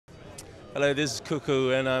Hello, this is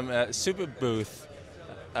Cuckoo, and I'm at Super Booth.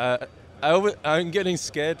 I'm getting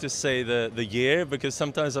scared to say the year because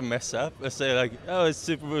sometimes I mess up. I say like, oh, it's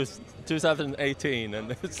Super Booth 2018,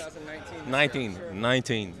 and it's 2019. 19, Sure.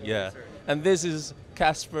 19, yeah. sir. And this is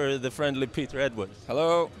Casper, the friendly Peter Edwards,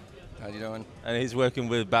 Hello. How you doing? and he's working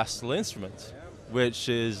with Bastl instruments, which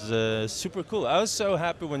is super cool. I was so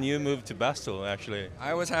happy when you moved to Bastl, actually.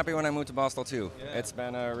 I was happy when I moved to Bastl too. Yeah. It's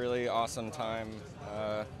been a really awesome time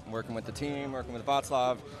working with the team, working with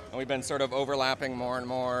Václav, and we've been sort of overlapping more and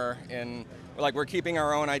more in, like, we're keeping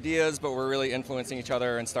our own ideas, but we're really influencing each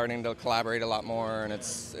other and starting to collaborate a lot more, and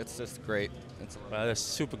it's just great. Wow, that's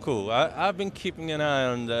super cool. I've been keeping an eye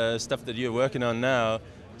on the stuff that you're working on now.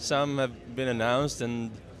 Some have been announced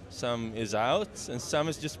and some is out, and some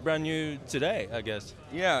is just brand new today, I guess.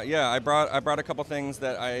 Yeah. I brought a couple things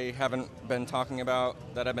that I haven't been talking about,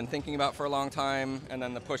 that I've been thinking about for a long time, and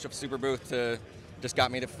then the push of Super Booth just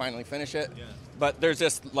got me to finally finish it. Yeah. But there's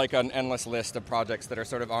just like an endless list of projects that are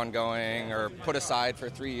sort of ongoing or put aside for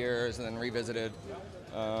 3 years and then revisited.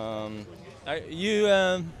 What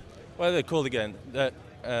are they called again? The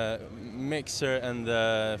mixer and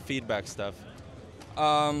the feedback stuff.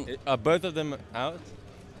 Are both of them out?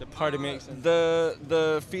 The party mix?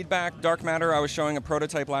 The feedback Dark Matter, I was showing a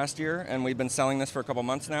prototype last year, and we've been selling this for a couple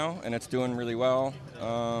months now, and it's doing really well.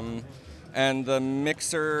 And the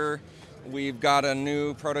mixer, we've got a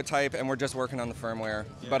new prototype, and we're just working on the firmware.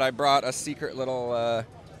 Yeah. But I brought a secret little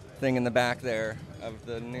thing in the back there of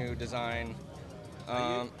the new design.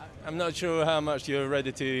 I'm not sure how much you're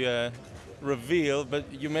ready to reveal,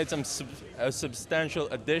 but you made a substantial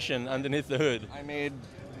addition underneath the hood. I made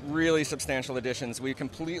really substantial additions. We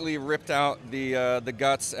completely ripped out the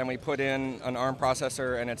guts, and we put in an ARM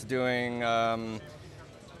processor, and it's doing.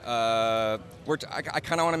 I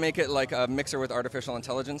kind of want to make it like a mixer with artificial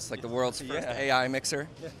intelligence, like the world's first AI mixer,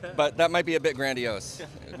 but that might be a bit grandiose.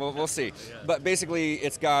 We'll see. Yeah. But basically,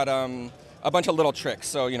 it's got a bunch of little tricks.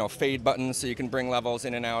 So, fade buttons so you can bring levels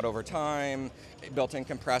in and out over time, built-in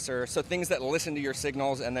compressor, so things that listen to your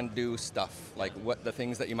signals and then do stuff, like what the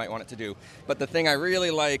things that you might want it to do. But the thing I really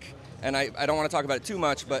like, and I don't want to talk about it too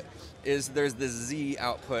much, but is there's this Z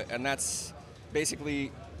output, and that's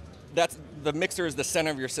basically, the mixer is the center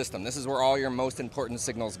of your system. This is where all your most important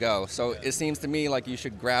signals go. So it seems to me like you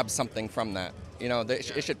should grab something from that.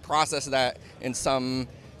 It should process that in some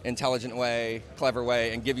intelligent way, clever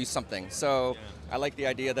way, and give you something. So I like the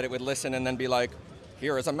idea that it would listen and then be like,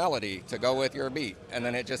 here is a melody to go with your beat. And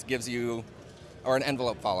then it just gives you, or an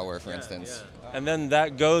envelope follower, for instance. Yeah. And then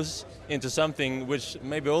that goes into something which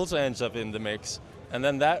maybe also ends up in the mix. And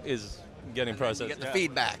then that is getting processed. You get the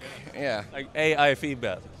feedback. Yeah. Like AI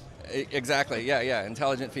feedback. Exactly. Yeah.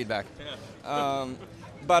 Intelligent feedback. Yeah.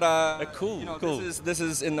 Cool. Cool. This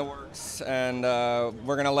is in the works, and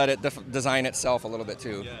we're gonna let it design itself a little bit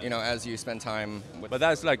too. Yeah. As you spend time with. But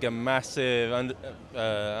that's like a massive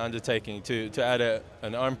undertaking to add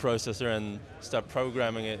an ARM processor and start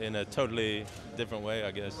programming it in a totally different way,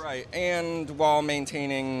 I guess. Right, and while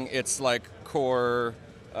maintaining its like core,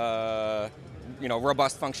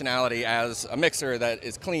 robust functionality as a mixer that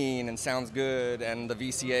is clean and sounds good, and the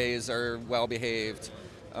VCAs are well behaved.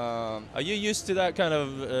 Are you used to that kind of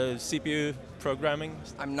CPU programming?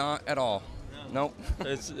 I'm not at all. Nope.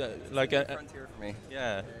 It's like a frontier for me.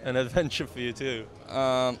 Yeah, an adventure for you too.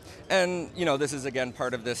 And this is again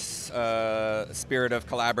part of this spirit of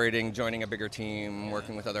collaborating, joining a bigger team,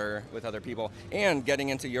 working with other people, and getting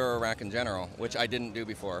into Eurorack in general, which I didn't do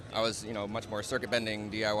before. I was much more circuit bending,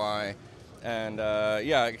 DIY, and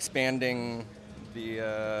expanding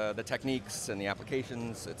the techniques and the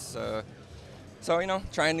applications. It's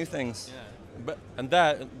trying new things.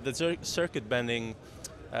 Yeah. The circuit bending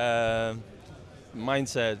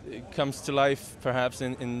mindset, it comes to life perhaps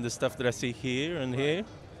in the stuff that I see here and here.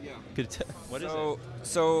 Yeah. What is it?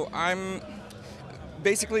 So I'm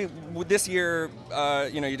basically with this year.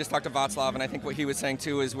 You just talked to Václav, and I think what he was saying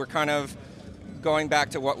too is we're kind of going back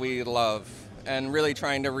to what we love and really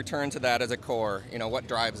trying to return to that as a core. What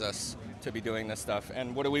drives us to be doing this stuff,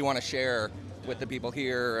 and what do we want to share with the people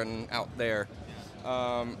here and out there.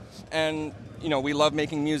 We love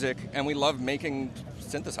making music, and we love making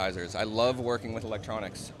synthesizers. I love working with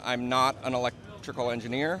electronics. I'm not an electrical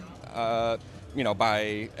engineer.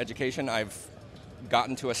 By education, I've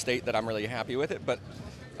gotten to a state that I'm really happy with it, but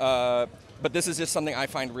this is just something I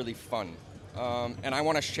find really fun. And I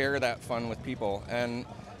want to share that fun with people. And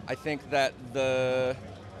I think that the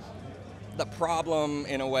problem,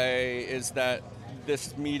 in a way, is that the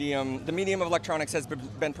medium of electronics has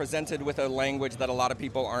been presented with a language that a lot of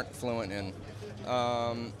people aren't fluent in.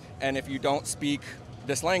 And if you don't speak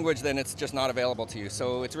this language, then it's just not available to you.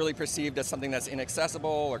 So it's really perceived as something that's inaccessible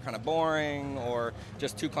or kind of boring or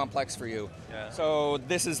just too complex for you. Yeah. So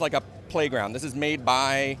this is like a playground. This is made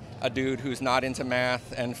by a dude who's not into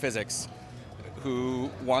math and physics, who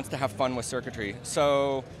wants to have fun with circuitry.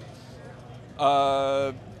 So,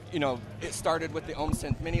 you know, it started with the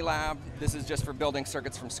OMSYNTH mini lab. This is just for building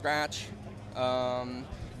circuits from scratch.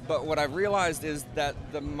 But what I've realized is that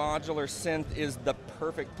the modular synth is the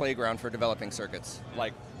perfect playground for developing circuits,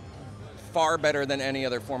 like far better than any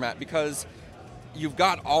other format, because you've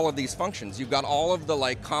got all of these functions. You've got all of the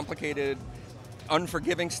like complicated,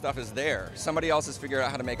 unforgiving stuff is there. Somebody else has figured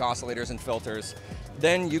out how to make oscillators and filters.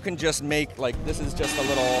 Then you can just make, like, this is just a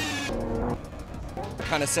little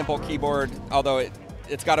kind of simple keyboard, although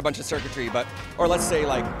it's got a bunch of circuitry, but, or let's say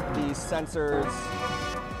like these sensors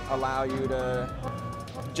allow you to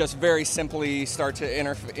just very simply start to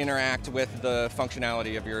interact with the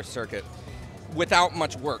functionality of your circuit without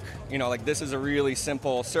much work. You know, like this is a really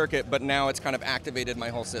simple circuit, but now it's kind of activated my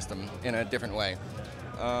whole system in a different way.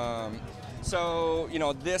 So, you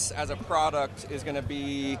know, this as a product is going to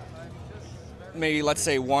be maybe, let's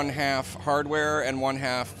say, 1/2 hardware and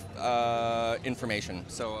 1/2 information.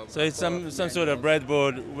 So it's some sort of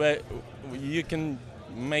breadboard where you can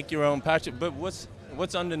make your own patch, but what's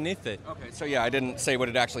underneath it? Okay, so yeah, I didn't say what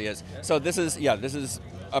it actually is. So this is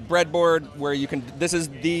a breadboard where you can, this is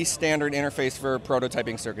the standard interface for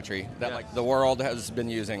prototyping circuitry that like the world has been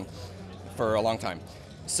using for a long time.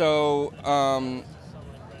 So,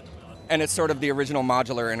 and it's sort of the original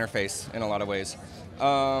modular interface in a lot of ways.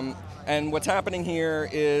 And what's happening here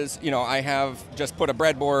is, you know, I have just put a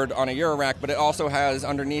breadboard on a Eurorack, but it also has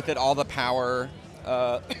underneath it all the power,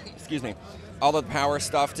 excuse me, all the power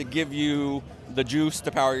stuff to give you the juice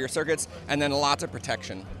to power your circuits, and then lots of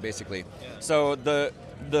protection, basically. Yeah. So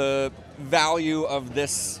the value of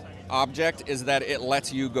this object is that it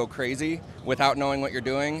lets you go crazy without knowing what you're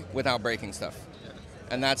doing, without breaking stuff. Yeah.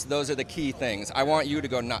 And those are the key things. I want you to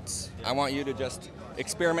go nuts. I want you to just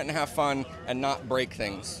experiment and have fun and not break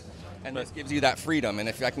things. And this gives you that freedom. And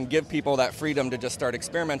if I can give people that freedom to just start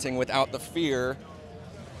experimenting without the fear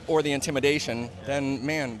or the intimidation, then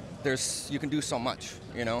man, you can do so much,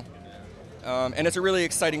 you know? And it's a really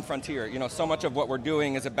exciting frontier. You know, so much of what we're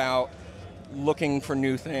doing is about looking for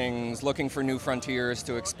new things, looking for new frontiers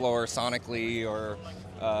to explore sonically or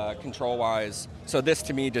control-wise. So this,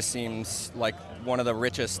 to me, just seems like one of the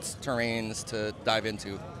richest terrains to dive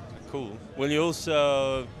into. Cool. Will you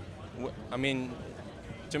also, I mean,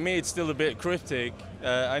 to me it's still a bit cryptic.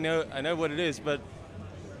 I know what it is, but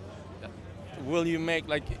will you make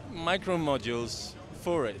like micro modules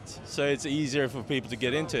for it, so it's easier for people to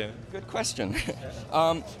get into? Good question.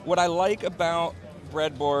 What I like about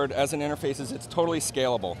breadboard as an interface is it's totally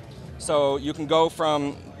scalable. So you can go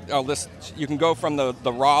from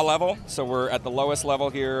the raw level. So we're at the lowest level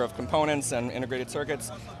here of components and integrated circuits.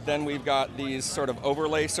 Then we've got these sort of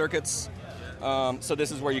overlay circuits. So this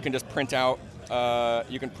is where you can just print out.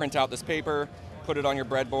 You can print out this paper, put it on your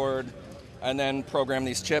breadboard, and then program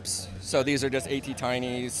these chips. So these are just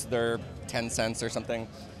ATtinies. They're 10 cents or something.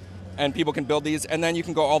 And people can build these, and then you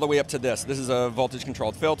can go all the way up to this. This is a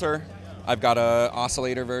voltage-controlled filter. I've got an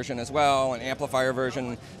oscillator version as well, an amplifier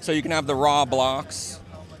version. So you can have the raw blocks,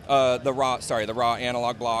 the raw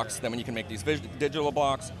analog blocks. Then when you can make these digital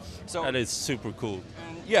blocks. So that is super cool.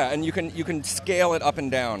 Yeah, and you can scale it up and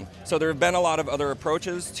down. So there have been a lot of other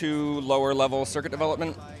approaches to lower level circuit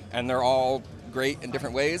development, and they're all great in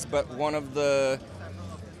different ways, but one of the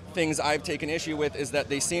things I've taken issue with is that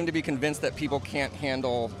they seem to be convinced that people can't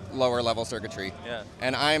handle lower level circuitry. Yeah.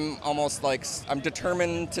 And I'm almost like, I'm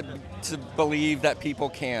determined to believe that people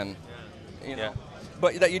can, you know,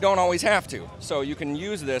 but that you don't always have to. So you can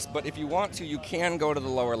use this, but if you want to, you can go to the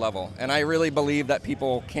lower level. And I really believe that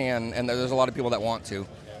people can, and there's a lot of people that want to.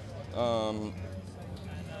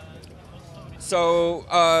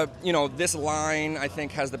 So, you know, this line, I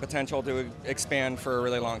think, has the potential to expand for a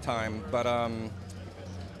really long time. But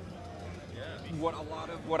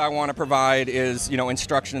what I want to provide is, you know,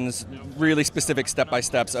 instructions, really specific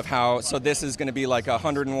step-by-steps of how, so this is going to be like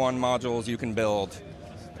 101 modules you can build.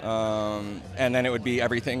 And then it would be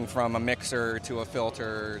everything from a mixer to a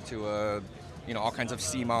filter to a, you know, all kinds of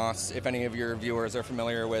CMOS. If any of your viewers are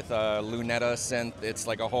familiar with Lunetta synth, it's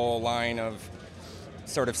like a whole line of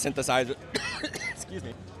sort of synthesizer. Excuse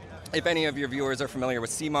me. If any of your viewers are familiar with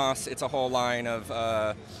CMOS, it's a whole line of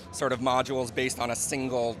sort of modules based on a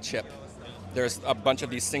single chip. There's a bunch of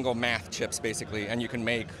these single math chips, basically, and you can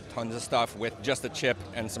make tons of stuff with just a chip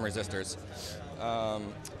and some resistors.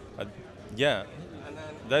 Yeah,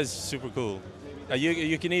 that's super cool.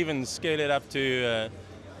 You can even scale it up to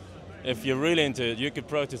if you're really into it, you could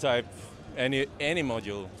prototype any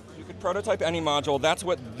module. You could prototype any module. That's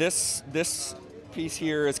what this piece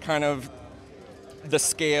here is kind of the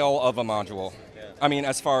scale of a module. Yeah. I mean,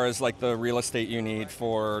 as far as like the real estate you need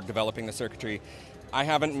for developing the circuitry, I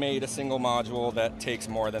haven't made a single module that takes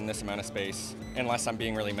more than this amount of space, unless I'm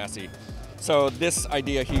being really messy. So this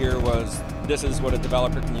idea here was, this is what a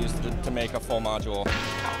developer can use to make a full module.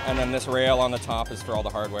 And then this rail on the top is for all the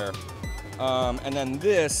hardware. And then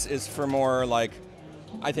this is for more like,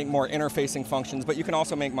 I think more interfacing functions, but you can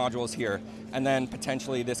also make modules here. And then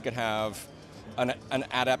potentially this could have an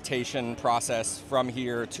adaptation process from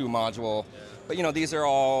here to module. But you know, these are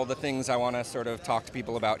all the things I want to sort of talk to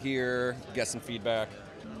people about here, get some feedback.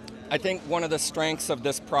 I think one of the strengths of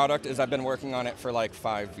this product is I've been working on it for like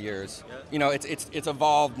 5 years. Yeah. You know, it's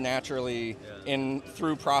evolved naturally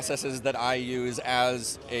through processes that I use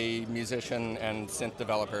as a musician and synth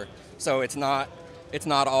developer. So it's not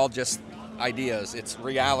all just ideas. It's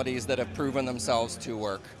realities that have proven themselves to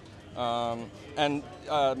work.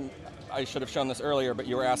 I should have shown this earlier, but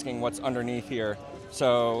you were asking what's underneath here.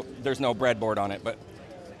 So there's no breadboard on it, but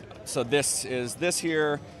so this is this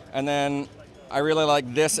here, and then I really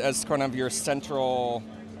like this as kind of your central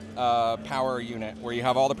power unit, where you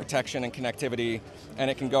have all the protection and connectivity, and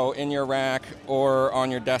it can go in your rack or on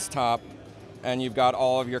your desktop, and you've got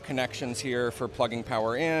all of your connections here for plugging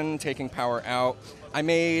power in, taking power out. I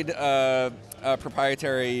made a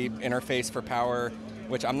proprietary interface for power,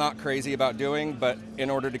 which I'm not crazy about doing, but in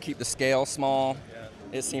order to keep the scale small,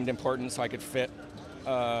 it seemed important so I could fit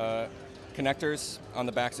connectors on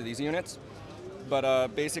the backs of these units. But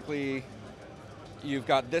basically, you've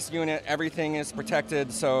got this unit, everything is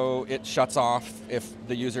protected, so it shuts off if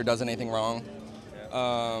the user does anything wrong.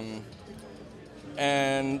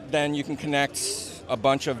 And then you can connect a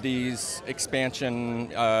bunch of these expansion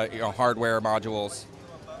hardware modules.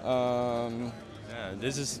 Yeah,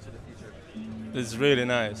 this is really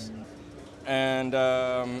nice.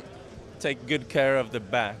 And take good care of the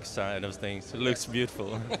back side of things. It looks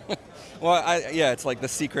beautiful. well, yeah, it's like the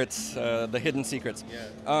secrets, the hidden secrets.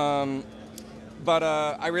 Yeah. But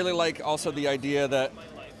I really like also the idea that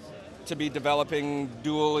to be developing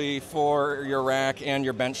dually for your rack and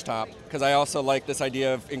your benchtop, because I also like this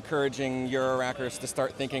idea of encouraging Eurorackers to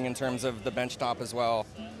start thinking in terms of the benchtop as well.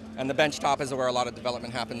 And the benchtop is where a lot of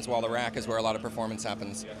development happens, while the rack is where a lot of performance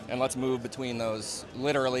happens. And let's move between those,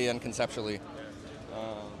 literally and conceptually.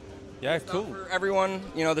 Yeah, cool. For everyone,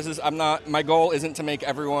 you know, my goal isn't to make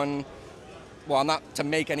everyone, well, not to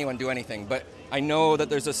make anyone do anything, but I know that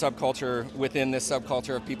there's a subculture within this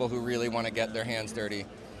subculture of people who really want to get their hands dirty.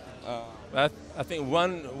 I think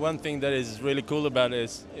one thing that is really cool about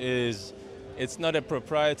this is it's not a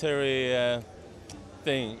proprietary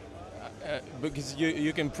thing, because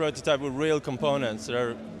you can prototype with real components that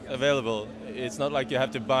are available. It's not like you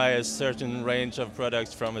have to buy a certain range of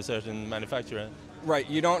products from a certain manufacturer. Right,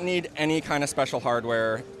 you don't need any kind of special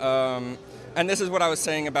hardware. And this is what I was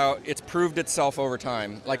saying about it's proved itself over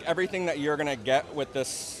time. Like everything that you're going to get with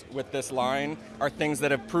this line are things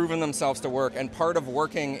that have proven themselves to work. And part of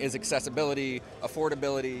working is accessibility,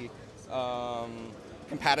 affordability,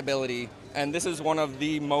 compatibility. And this is one of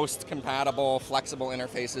the most compatible, flexible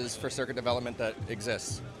interfaces for circuit development that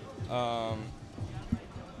exists.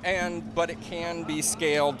 But it can be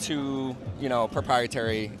scaled to, you know,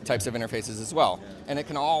 proprietary types of interfaces as well, and it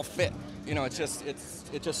can all fit. You know, it's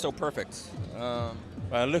just so perfect.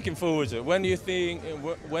 Well, looking forward to it. When do you think?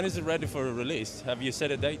 When is it ready for a release? Have you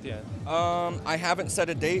set a date yet? I haven't set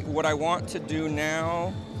a date. What I want to do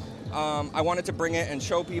now, I wanted to bring it and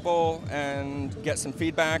show people and get some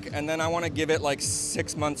feedback, and then I want to give it like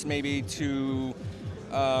 6 months maybe to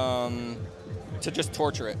just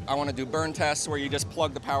torture it. I want to do burn tests where you just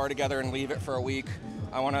plug the power together and leave it for a week.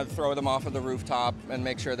 I want to throw them off of the rooftop and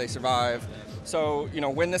make sure they survive. So, you know,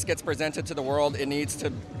 when this gets presented to the world, it needs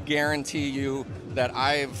to guarantee you that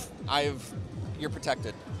you're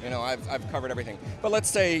protected. You know, I've covered everything. But let's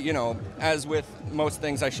say, you know, as with most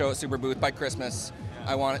things I show at Super Booth, by Christmas,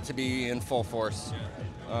 I want it to be in full force.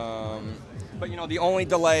 But you know, the only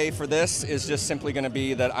delay for this is just simply going to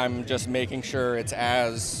be that I'm just making sure it's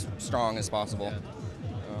as strong as possible.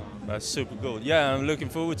 That's super cool. Yeah, I'm looking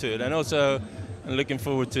forward to it, and also I'm looking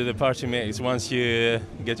forward to the party mix once you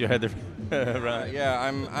get your head around. Yeah,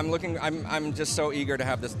 I'm just so eager to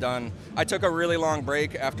have this done. I took a really long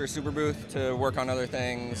break after Super Booth to work on other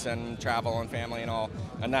things and travel and family and all,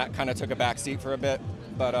 and that kind of took a back seat for a bit.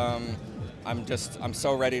 But I'm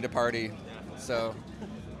so ready to party. So.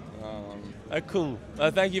 Cool.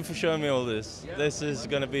 Thank you for showing me all this. Yeah. This is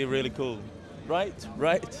going to be really cool. Right?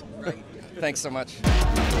 Thanks so much.